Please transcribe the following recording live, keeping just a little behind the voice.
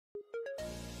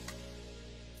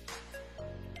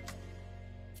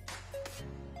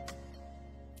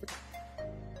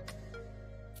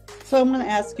So I'm going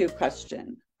to ask you a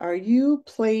question. Are you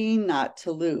playing not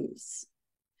to lose?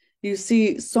 You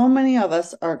see, so many of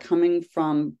us are coming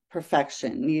from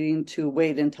perfection, needing to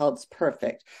wait until it's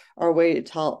perfect or wait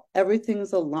until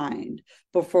everything's aligned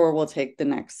before we'll take the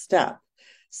next step.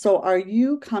 So are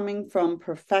you coming from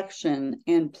perfection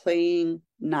and playing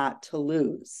not to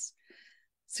lose?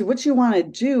 See, what you want to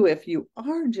do if you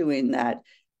are doing that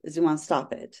is you want to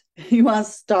stop it. You want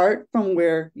to start from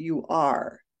where you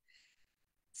are.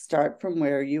 Start from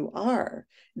where you are.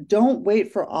 Don't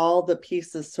wait for all the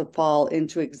pieces to fall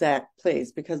into exact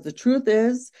place, because the truth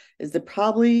is it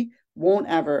probably won't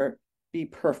ever be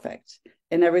perfect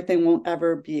and everything won't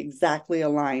ever be exactly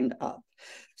aligned up.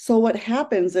 So what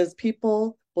happens is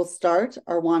people will start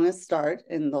or want to start,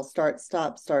 and they'll start,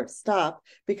 stop,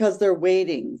 because they're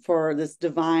waiting for this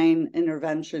divine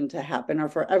intervention to happen or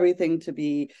for everything to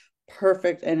be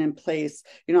perfect and in place.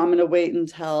 I'm going to wait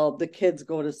until the kids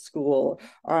go to school,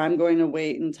 or I'm going to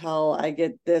wait until I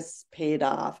get this paid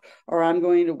off, or I'm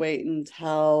going to wait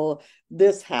until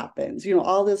this happens,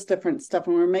 all this different stuff.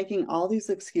 And we're making all these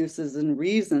excuses and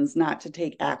reasons not to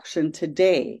take action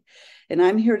today. And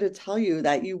I'm here to tell you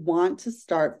that you want to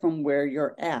start from where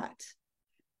you're at,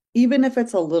 even if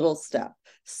it's a little step.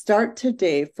 Start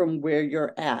today from where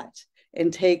you're at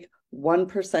and take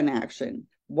 1% action,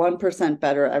 1%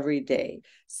 better every day.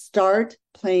 Start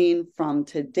playing from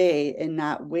today and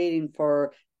not waiting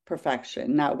for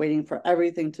perfection, not waiting for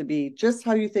everything to be just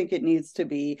how you think it needs to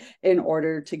be in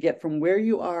order to get from where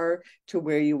you are to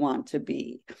where you want to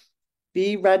be.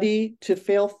 Be ready to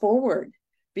fail forward.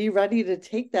 Be ready to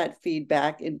take that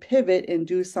feedback and pivot and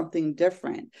do something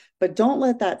different. But don't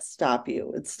let that stop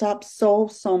you. It stops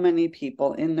so many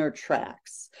people in their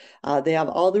tracks. They have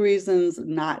all the reasons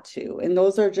not to. And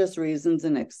those are just reasons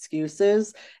and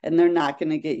excuses, and they're not going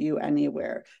to get you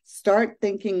anywhere. Start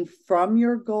thinking from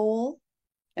your goal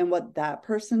and what that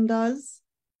person does,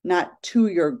 not to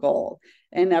your goal,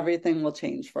 and everything will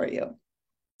change for you.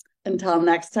 Until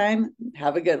next time,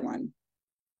 have a good one.